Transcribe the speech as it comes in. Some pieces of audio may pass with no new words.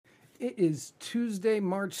It is Tuesday,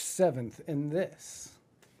 March 7th, and this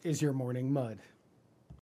is your Morning Mud.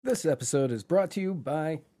 This episode is brought to you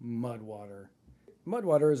by Mudwater.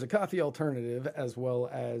 Mudwater is a coffee alternative as well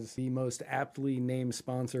as the most aptly named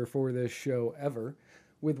sponsor for this show ever,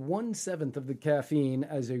 with 1/7 of the caffeine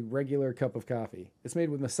as a regular cup of coffee. It's made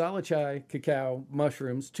with masala chai, cacao,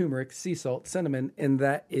 mushrooms, turmeric, sea salt, cinnamon, and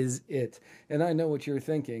that is it. And I know what you're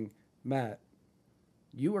thinking, Matt.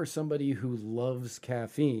 You are somebody who loves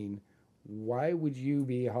caffeine. Why would you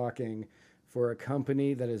be hawking for a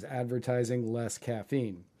company that is advertising less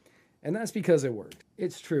caffeine? And that's because it worked.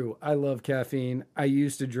 It's true. I love caffeine. I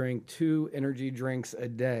used to drink 2 energy drinks a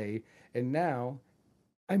day, and now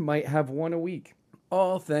I might have one a week.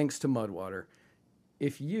 All thanks to Mudwater.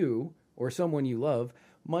 If you or someone you love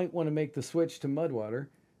might want to make the switch to Mudwater,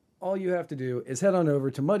 all you have to do is head on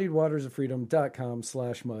over to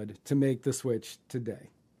muddiedwatersofreedom.com/mud to make the switch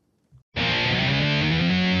today.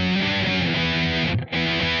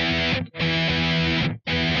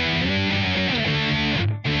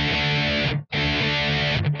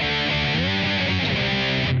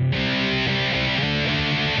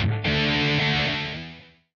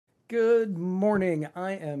 Good morning.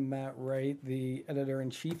 I am Matt Wright, the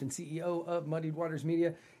editor-in-chief and CEO of Muddied Waters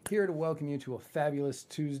Media, here to welcome you to a fabulous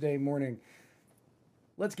Tuesday morning.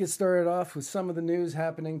 Let's get started off with some of the news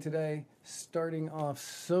happening today. Starting off,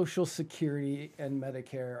 Social Security and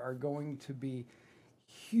Medicare are going to be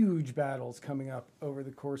huge battles coming up over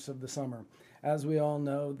the course of the summer. As we all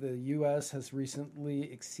know, the U.S. has recently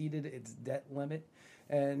exceeded its debt limit,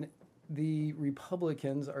 and the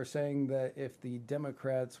Republicans are saying that if the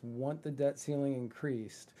Democrats want the debt ceiling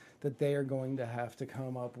increased, that they are going to have to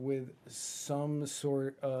come up with some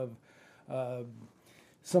sort of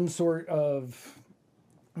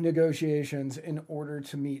negotiations in order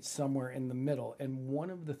to meet somewhere in the middle. And one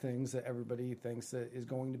of the things that everybody thinks that is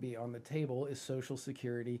going to be on the table is Social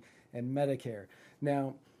Security and Medicare.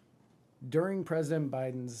 Now, during President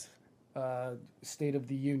Biden's State of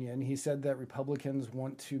the Union, he said that Republicans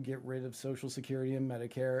want to get rid of Social Security and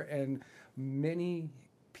Medicare, and many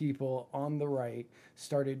people on the right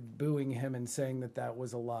started booing him and saying that that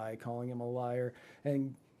was a lie, calling him a liar,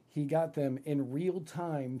 and he got them in real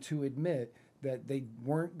time to admit that they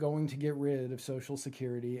weren't going to get rid of Social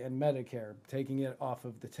Security and Medicare, taking it off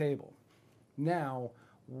of the table. Now,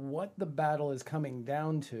 what the battle is coming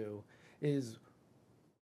down to is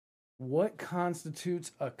what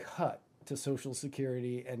constitutes a cut to Social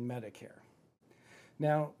Security and Medicare.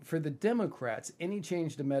 Now, for the Democrats, any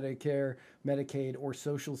change to Medicare, Medicaid, or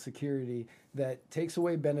Social Security that takes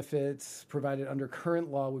away benefits provided under current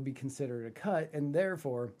law would be considered a cut, and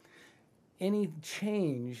therefore, any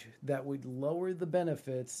change that would lower the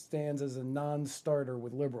benefits stands as a non-starter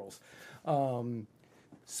with liberals.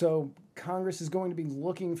 So Congress is going to be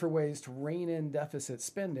looking for ways to rein in deficit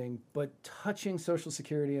spending, but touching Social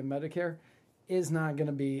Security and Medicare is not going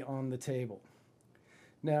to be on the table.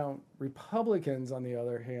 Now, Republicans, on the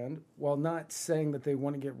other hand, while not saying that they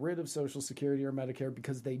want to get rid of Social Security or Medicare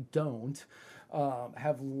because they don't,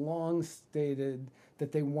 have long stated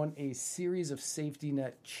that they want a series of safety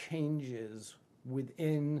net changes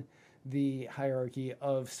within the hierarchy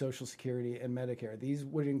of Social Security and Medicare. These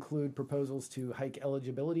would include proposals to hike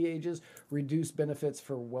eligibility ages, reduce benefits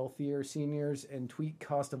for wealthier seniors, and tweak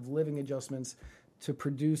cost of living adjustments to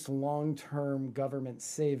produce long-term government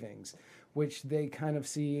savings, which they kind of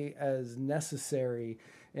see as necessary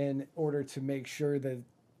in order to make sure that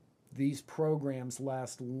these programs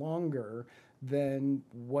last longer than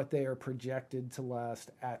what they are projected to last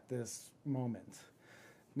at this moment.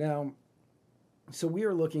 Now, so we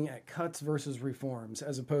are looking at cuts versus reforms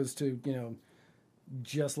as opposed to,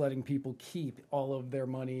 just letting people keep all of their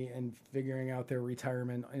money and figuring out their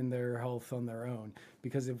retirement and their health on their own.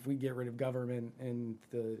 Because if we get rid of government and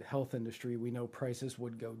the health industry, we know prices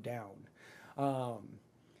would go down.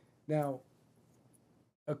 Now,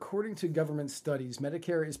 according to government studies,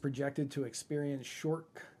 Medicare is projected to experience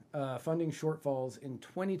funding shortfalls in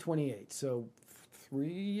 2028. So 5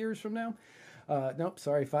 years from now.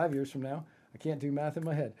 I can't do math in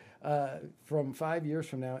my head. From 5 years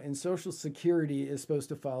from now, and Social Security is supposed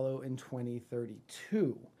to follow in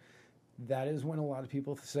 2032. That is when a lot of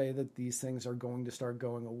people say that these things are going to start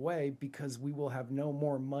going away because we will have no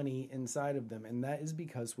more money inside of them. And that is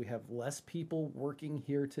because we have less people working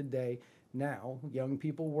here today now, young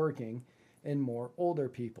people working, and more older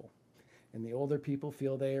people. And the older people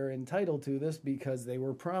feel they are entitled to this because they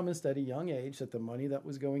were promised at a young age that the money that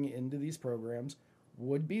was going into these programs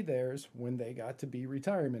would be theirs when they got to be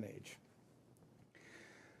retirement age.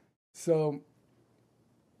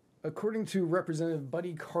 According to Representative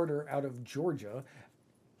Buddy Carter out of Georgia,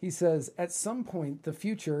 He says, at some point, the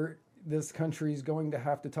future, this country is going to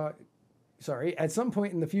have to talk. Sorry, at some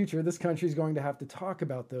point in the future, this country is going to have to talk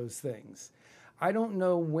about those things. I don't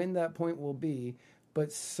know when that point will be,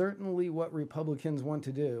 but certainly what Republicans want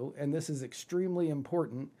to do, and this is extremely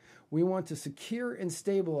important, we want to secure and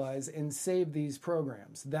stabilize and save these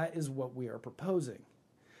programs. That is what we are proposing.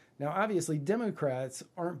 Now, obviously, Democrats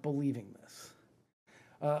aren't believing this.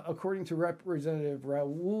 According to Representative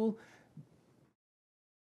Raul,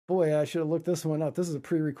 boy, I should have looked this one up. This is a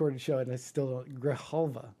pre-recorded show, and I still don't.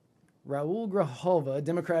 Grijalva. Raul Grijalva, a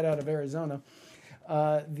Democrat out of Arizona.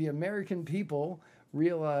 The American people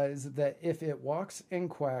realize that if it walks and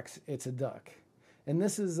quacks, it's a duck. And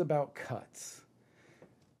this is about cuts.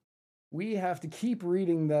 We have to keep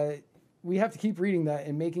reading that. We have to keep reading that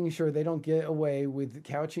and making sure they don't get away with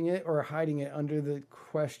couching it or hiding it under the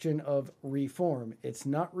question of reform. It's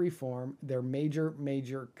not reform. They're major,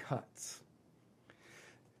 major cuts.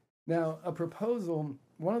 Now,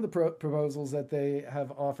 one of the proposals that they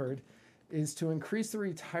have offered is to increase the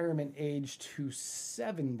retirement age to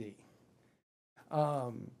 70.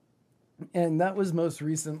 And that was most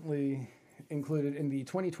recently included in the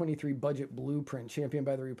 2023 budget blueprint championed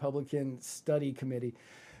by the Republican Study Committee.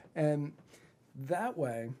 And that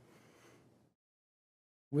way,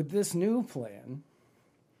 with this new plan,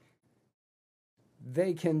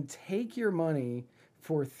 they can take your money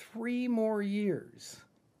for 3 more years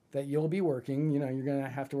that you'll be working. You know, you're going to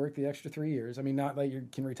have to work the extra 3 years. I mean, not that you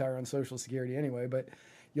can retire on Social Security anyway, but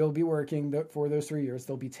you'll be working for those 3 years.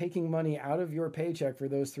 They'll be taking money out of your paycheck for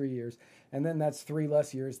those 3 years. And then that's 3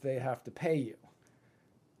 less years they have to pay you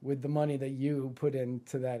with the money that you put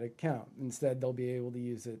into that account. Instead, they'll be able to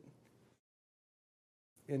use it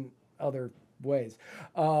in other ways.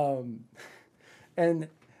 And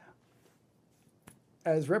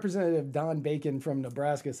as Representative Don Bacon from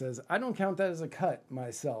Nebraska says, I don't count that as a cut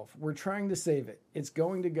myself. We're trying to save it. It's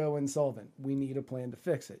going to go insolvent. We need a plan to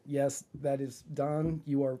fix it. Yes, that is, Don,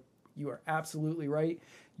 you are absolutely right.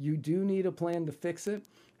 You do need a plan to fix it.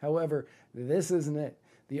 However, this isn't it.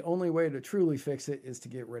 The only way to truly fix it is to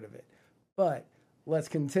get rid of it. But let's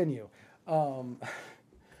continue.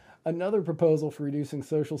 Another proposal for reducing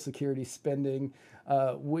Social Security spending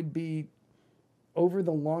would be, over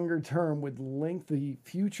the longer term, would link the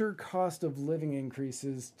future cost of living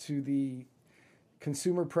increases to the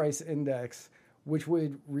consumer price index, which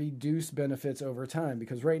would reduce benefits over time.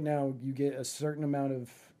 Because right now you get a certain amount of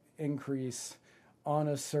increase on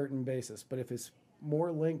a certain basis. But if it's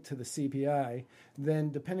more linked to the CPI,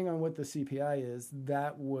 then depending on what the CPI is,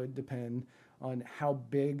 that would depend on how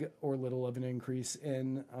big or little of an increase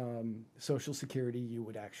in Social Security you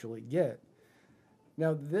would actually get.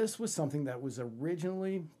 Now, this was something that was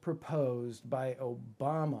originally proposed by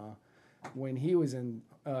Obama when he was in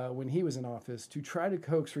office to try to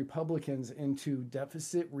coax Republicans into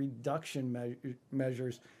deficit reduction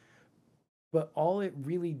measures, but all it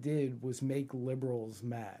really did was make liberals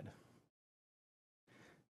mad.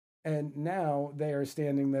 And now they are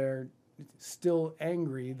standing there still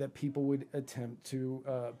angry that people would attempt to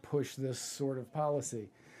push this sort of policy.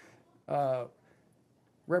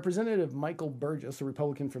 Representative Michael Burgess, a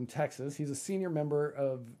Republican from Texas, he's a senior member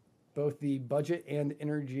of both the Budget and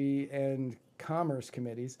Energy and Commerce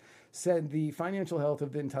committees, said the financial health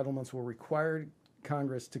of the entitlements will require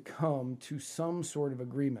Congress to come to some sort of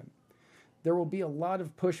agreement. There will be a lot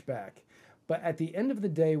of pushback, but at the end of the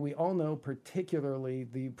day, we all know, particularly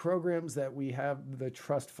the programs that we have, the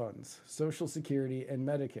trust funds, Social Security and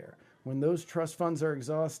Medicare. When those trust funds are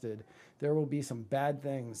exhausted, there will be some bad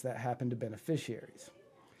things that happen to beneficiaries.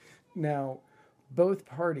 Now, both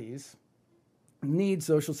parties need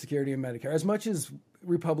Social Security and Medicare. As much as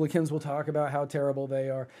Republicans will talk about how terrible they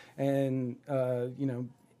are, and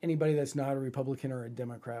anybody that's not a Republican or a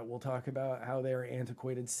Democrat will talk about how they're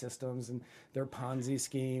antiquated systems and they're Ponzi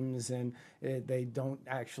schemes, and they don't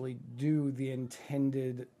actually do the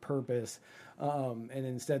intended purpose, and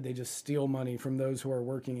instead they just steal money from those who are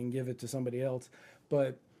working and give it to somebody else.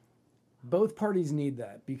 But both parties need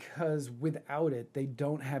that, because without it, they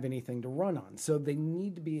don't have anything to run on. So they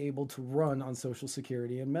need to be able to run on Social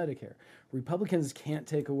Security and Medicare. Republicans can't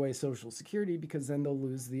take away Social Security because then they'll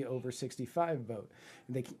lose the over 65 vote.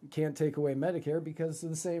 They can't take away Medicare because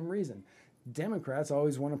of the same reason. Democrats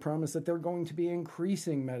always want to promise that they're going to be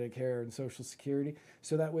increasing Medicare and Social Security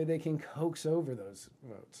so that way they can coax over those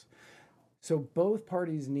votes. So both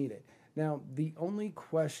parties need it. Now, the only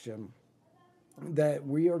question that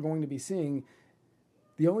we're going to be seeing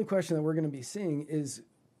is,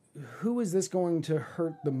 who is this going to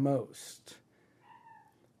hurt the most?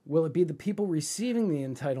 Will it be the people receiving the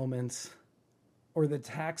entitlements, or the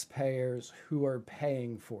taxpayers who are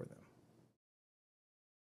paying for them?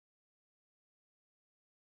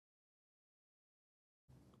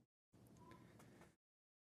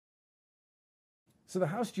 So the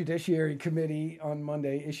House Judiciary Committee on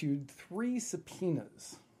Monday issued 3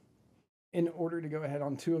 subpoenas in order to go ahead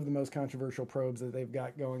on 2 of the most controversial probes that they've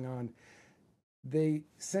got going on. They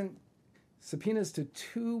sent subpoenas to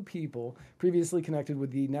 2 people previously connected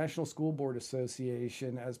with the National School Board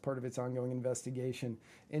Association as part of its ongoing investigation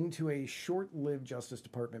into a short-lived Justice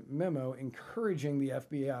Department memo encouraging the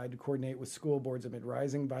FBI to coordinate with school boards amid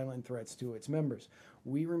rising violent threats to its members.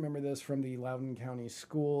 We remember this from the Loudoun County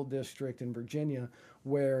School District in Virginia,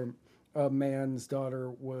 where a man's daughter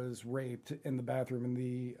was raped in the bathroom, and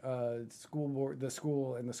the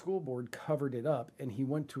school board covered it up, and he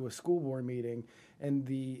went to a school board meeting, and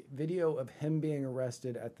the video of him being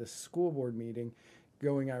arrested at the school board meeting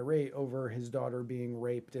going irate over his daughter being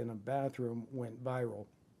raped in a bathroom went viral.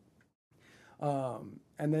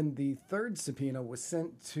 And then the 3rd subpoena was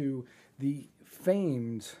sent to the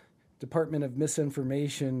famed Department of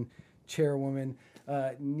Misinformation chairwoman,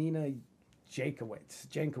 Nina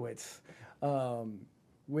Jankowicz,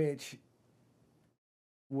 which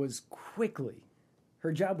was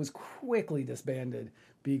her job was quickly disbanded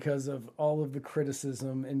because of all of the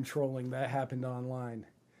criticism and trolling that happened online.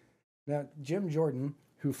 Now, Jim Jordan,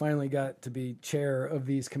 who finally got to be chair of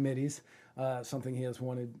these committees, something he has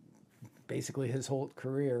wanted basically his whole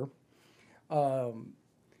career,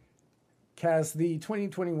 cast the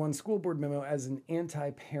 2021 school board memo as an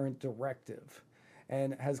anti-parent directive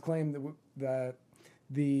and has claimed that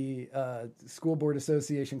the School Board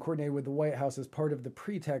Association coordinated with the White House as part of the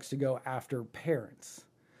pretext to go after parents.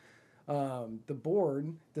 The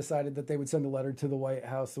board decided that they would send a letter to the White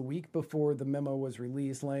House a week before the memo was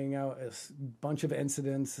released, laying out a bunch of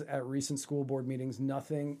incidents at recent school board meetings,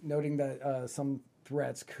 noting that some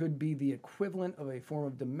threats could be the equivalent of a form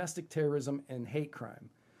of domestic terrorism and hate crime.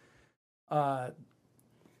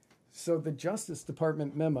 So the Justice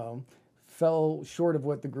Department memo fell short of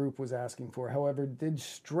what the group was asking for, however, did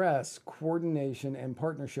stress coordination and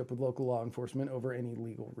partnership with local law enforcement over any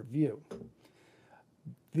legal review.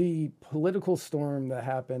 The political storm that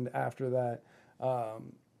happened after that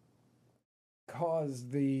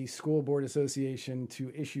caused the School Board Association to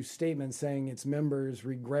issue statements saying its members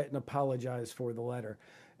regret and apologize for the letter,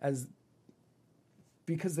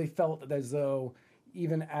 because they felt as though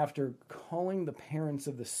even after calling the parents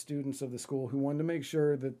of the students of the school who wanted to make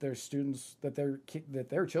sure that their students, that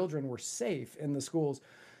their children were safe in the schools,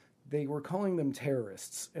 they were calling them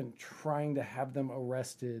terrorists and trying to have them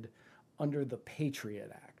arrested under the Patriot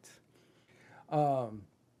Act.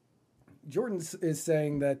 Jordan is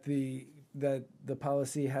saying that the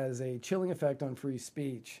policy has a chilling effect on free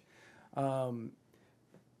speech.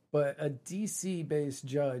 But a DC-based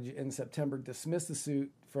judge in September dismissed the suit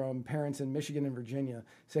from parents in Michigan and Virginia,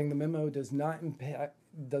 saying the memo does not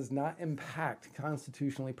impact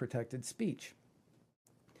constitutionally protected speech.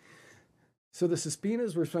 So the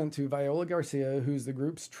subpoenas were sent to Viola Garcia, who's the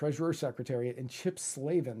group's treasurer secretary, and Chip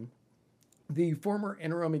Slavin, the former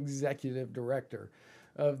interim executive director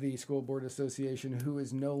of the School Board Association, who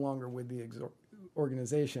is no longer with the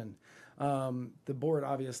organization. The board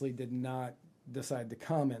obviously did not decide to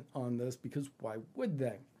comment on this because why would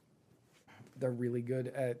they? They're really good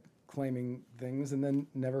at claiming things and then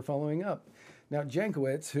never following up. Now,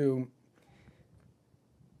 Jankowicz, who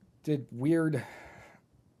did weird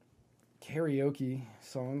karaoke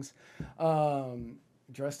songs,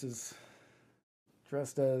 dressed as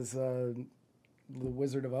the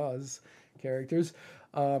Wizard of Oz characters,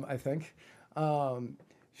 I think.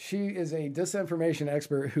 She is a disinformation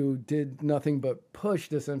expert who did nothing but push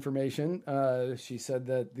disinformation. She said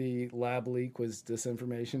that the lab leak was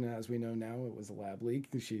disinformation. As we know now, it was a lab leak.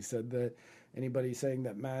 She said that anybody saying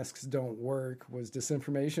that masks don't work was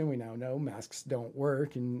disinformation. We now know masks don't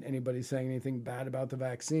work. And anybody saying anything bad about the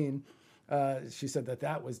vaccine, she said that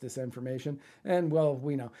that was disinformation. And, well,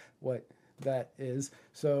 we know what that is.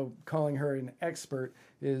 So calling her an expert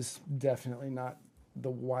is definitely not the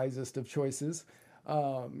wisest of choices.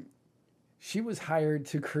 She was hired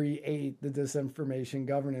to create the Disinformation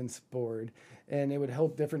Governance Board, and it would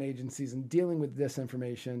help different agencies in dealing with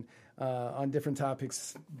disinformation on different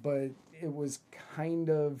topics, but it was kind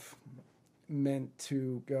of meant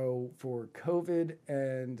to go for COVID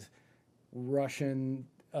and Russian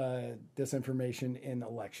disinformation in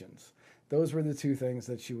elections. Those were the 2 things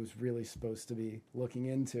that she was really supposed to be looking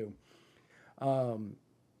into.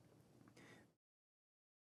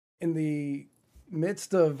 In the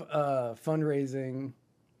midst of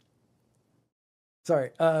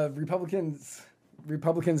Republicans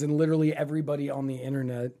Republicans and literally everybody on the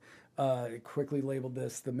internet quickly labeled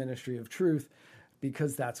this the Ministry of Truth,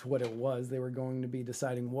 because that's what it was. They were going to be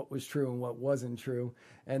deciding what was true and what wasn't true,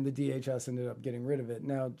 and the DHS ended up getting rid of it.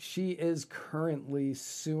 Now, she is currently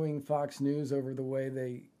suing Fox News over the way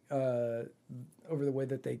that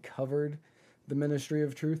they covered the Ministry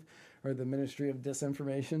of Truth, or the Ministry of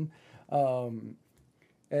Disinformation,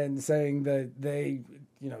 and saying that they,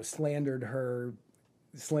 slandered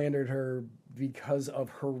her because of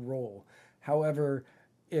her role. However,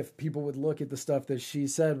 if people would look at the stuff that she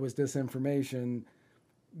said was disinformation,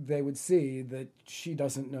 they would see that she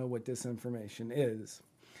doesn't know what disinformation is.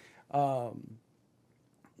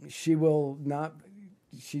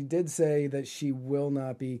 She did say that she will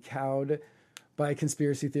not be cowed by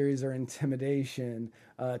conspiracy theories or intimidation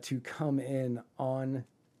to come in on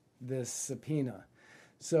this subpoena.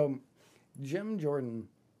 So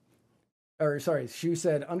she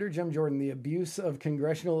said, under Jim Jordan, the abuse of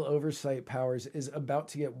congressional oversight powers is about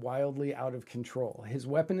to get wildly out of control. His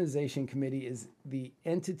weaponization committee is the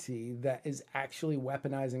entity that is actually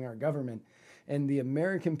weaponizing our government, and the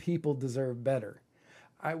American people deserve better.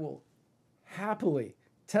 I will happily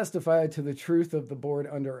testify to the truth of the board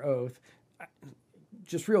under oath.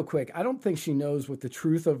 Just real quick, I don't think she knows what the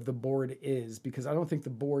truth of the board is, because I don't think the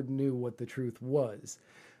board knew what the truth was.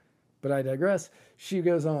 But I digress. She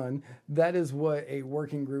goes on, that is what a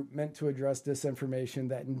working group meant to address disinformation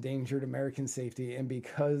that endangered American safety, and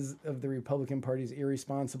because of the Republican Party's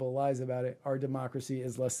irresponsible lies about it, our democracy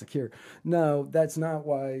is less secure. No, that's not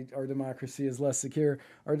why our democracy is less secure.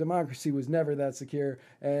 Our democracy was never that secure,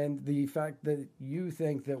 and the fact that you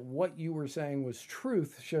think that what you were saying was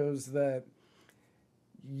truth shows that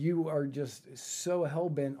you are just so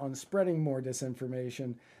hell-bent on spreading more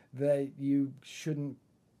disinformation that you shouldn't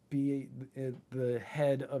be the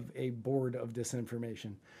head of a board of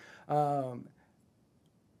disinformation.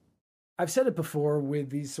 I've said it before with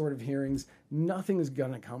these sort of hearings, nothing is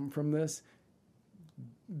going to come from this.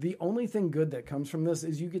 The only thing good that comes from this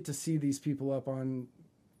is you get to see these people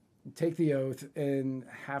take the oath and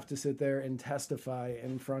have to sit there and testify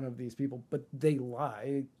in front of these people. But they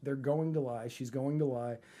lie. They're going to lie. She's going to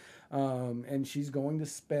lie. And she's going to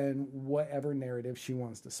spin whatever narrative she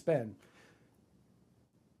wants to spin.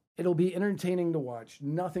 It'll be entertaining to watch.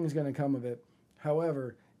 Nothing's going to come of it.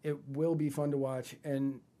 However, it will be fun to watch,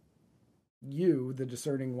 and you, the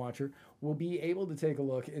discerning watcher, will be able to take a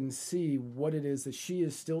look and see what it is that she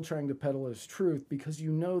is still trying to peddle as truth, because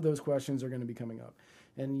those questions are going to be coming up.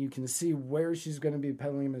 And you can see where she's going to be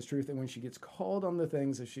peddling them as truth, and when she gets called on the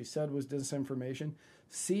things that she said was disinformation,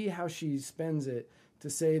 see how she spins it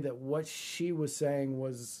to say that what she was saying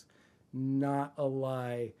was not a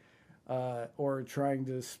lie, or trying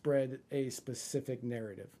to spread a specific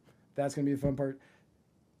narrative. That's going to be the fun part.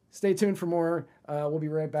 Stay tuned for more. We'll be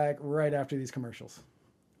right back right after these commercials.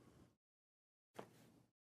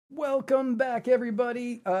 Welcome back,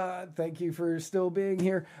 everybody. Thank you for still being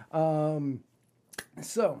here.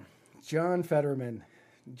 So, John Fetterman.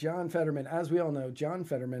 As we all know, John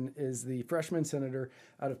Fetterman is the freshman senator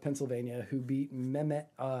out of Pennsylvania who beat Mehmet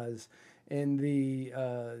Oz in the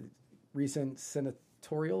recent senatorial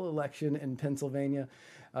election in Pennsylvania,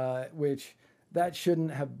 which that shouldn't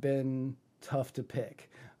have been tough to pick.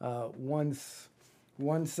 Once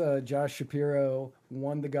Josh Shapiro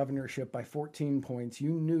won the governorship by 14 points,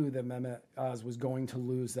 you knew that Mehmet Oz was going to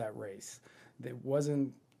lose that race. It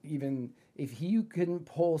wasn't even, if you're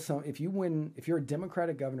a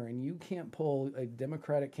Democratic governor and you can't pull a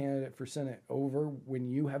Democratic candidate for Senate over when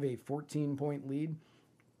you have a 14-point lead,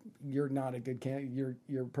 you're not a good candidate.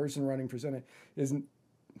 Your person running for Senate is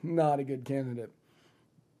not a good candidate.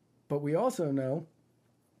 But we also know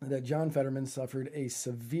that John Fetterman suffered a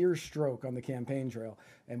severe stroke on the campaign trail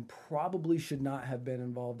and probably should not have been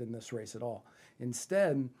involved in this race at all.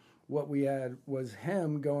 Instead, what we had was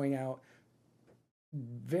him going out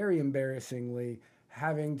very embarrassingly,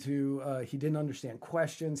 having to, he didn't understand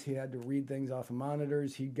questions. He had to read things off of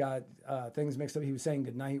monitors. He got things mixed up. He was saying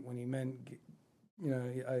goodnight when he meant,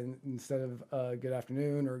 instead of good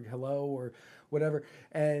afternoon or hello or whatever.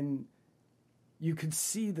 And you could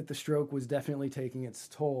see that the stroke was definitely taking its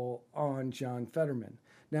toll on John Fetterman.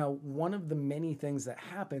 Now, one of the many things that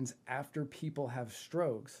happens after people have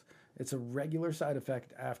strokes, it's a regular side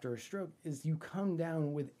effect after a stroke, is you come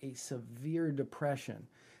down with a severe depression.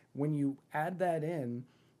 When you add that in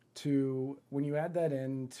to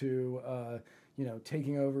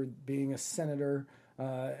taking over being a senator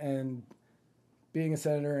and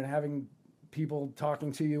having people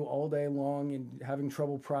talking to you all day long and having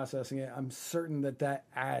trouble processing it, I'm certain that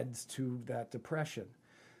adds to that depression.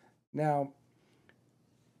 Now,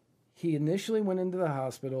 He initially went into the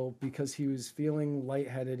hospital because he was feeling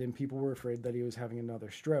lightheaded and people were afraid that he was having another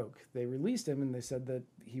stroke. They released him and they said that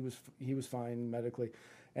he was fine medically.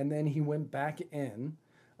 And then he went back in.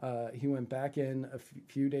 He went back in a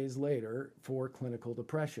few days later for clinical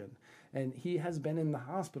depression. And he has been in the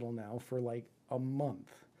hospital now for like a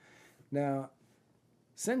month. Now,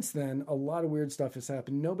 since then, a lot of weird stuff has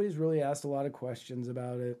happened. Nobody's really asked a lot of questions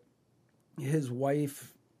about it. His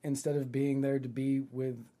wife, instead of being there to be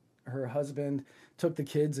with her husband, took the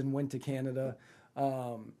kids and went to Canada.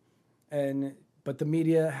 But the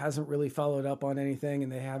media hasn't really followed up on anything,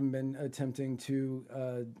 and they haven't been attempting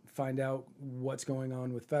to find out what's going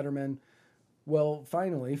on with Fetterman. Well,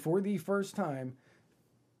 finally, for the first time,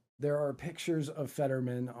 there are pictures of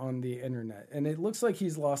Fetterman on the internet, and it looks like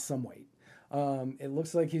he's lost some weight. But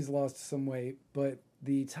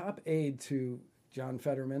the top aide to John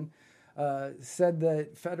Fetterman said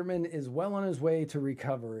that Fetterman is well on his way to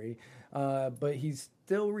recovery, but he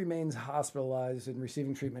still remains hospitalized and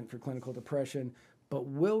receiving treatment for clinical depression, but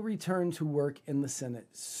will return to work in the Senate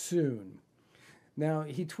soon. Now,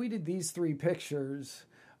 he tweeted these 3 pictures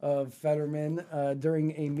of Fetterman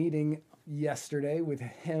during a meeting yesterday with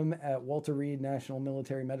him at Walter Reed National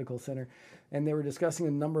Military Medical Center, and they were discussing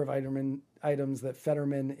a number of items that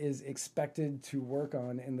Fetterman is expected to work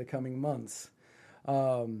on in the coming months.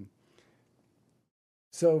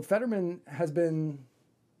 So Fetterman has been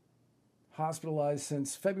hospitalized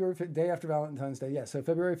since day after Valentine's Day. Yeah, so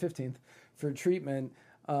February 15th for treatment.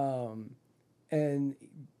 And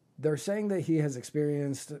they're saying that he has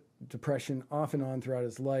experienced depression off and on throughout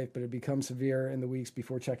his life, but it becomes severe in the weeks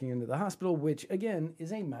before checking into the hospital, which, again,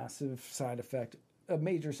 is a massive side effect, a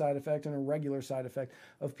major side effect and a regular side effect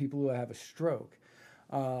of people who have a stroke.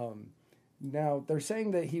 Now, they're saying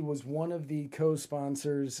that he was one of the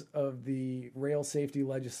co-sponsors of the rail safety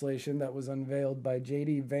legislation that was unveiled by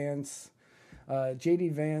J.D. Vance,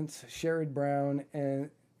 Sherrod Brown, and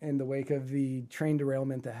in the wake of the train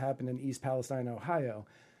derailment that happened in East Palestine, Ohio.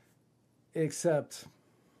 Except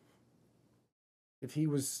if he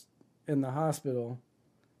was in the hospital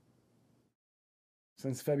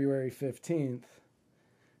since February 15th,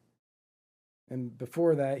 and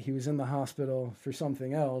before that he was in the hospital for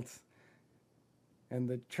something else, and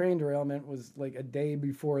the train derailment was like a day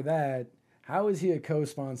before that, how is he a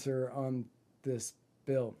co-sponsor on this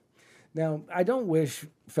bill? Now, I don't wish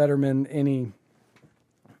Fetterman any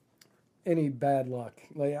bad luck.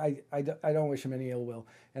 Like I don't wish him any ill will,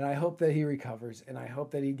 and I hope that he recovers, and I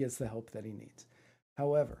hope that he gets the help that he needs.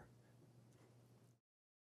 However,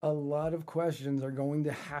 a lot of questions are going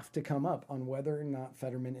to have to come up on whether or not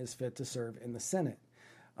Fetterman is fit to serve in the Senate.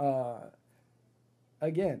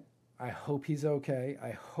 Again, I hope he's okay. I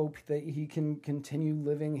hope that he can continue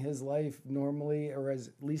living his life normally, or at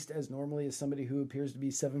least as normally as somebody who appears to be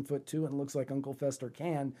 7'2" and looks like Uncle Fester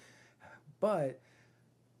can. But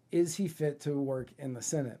is he fit to work in the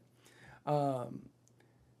Senate?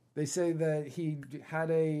 They say that he had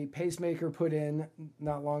a pacemaker put in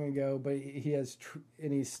not long ago, but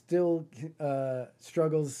he still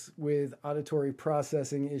struggles with auditory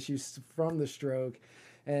processing issues from the stroke,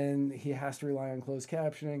 and he has to rely on closed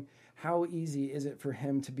captioning. How easy is it for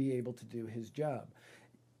him to be able to do his job?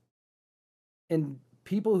 And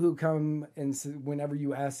people who come and whenever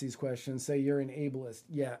you ask these questions say you're an ableist.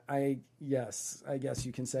 Yes, I guess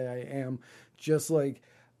you can say I am. Just like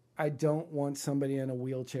I don't want somebody in a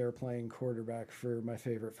wheelchair playing quarterback for my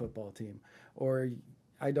favorite football team, or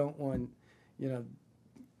I don't want,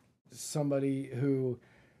 somebody who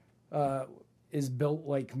is built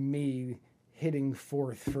like me hitting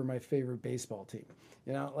fourth for my favorite baseball team.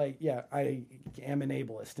 I am an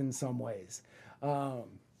ableist in some ways.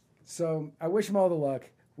 So I wish him all the luck.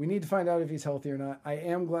 We need to find out if he's healthy or not. I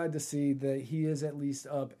am glad to see that he is at least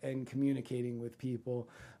up and communicating with people.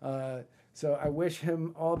 So I wish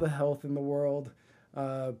him all the health in the world.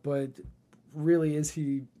 But really, is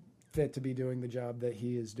he fit to be doing the job that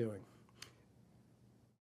he is doing?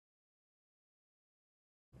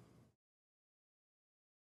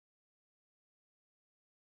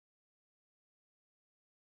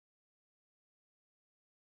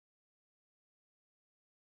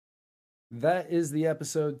 That is the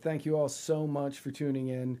episode. Thank you all so much for tuning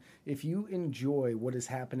in. If you enjoy what is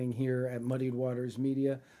happening here at Muddied Waters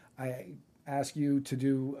Media, I ask you to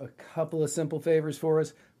do a couple of simple favors for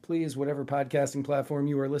us. Please, whatever podcasting platform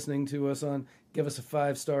you are listening to us on, give us a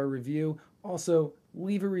 5-star review. Also,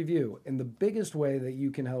 leave a review. And the biggest way that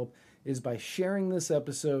you can help is by sharing this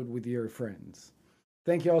episode with your friends.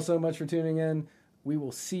 Thank you all so much for tuning in. We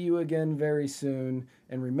will see you again very soon.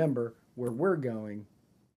 And remember, where we're going,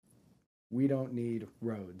 we don't need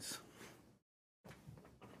roads.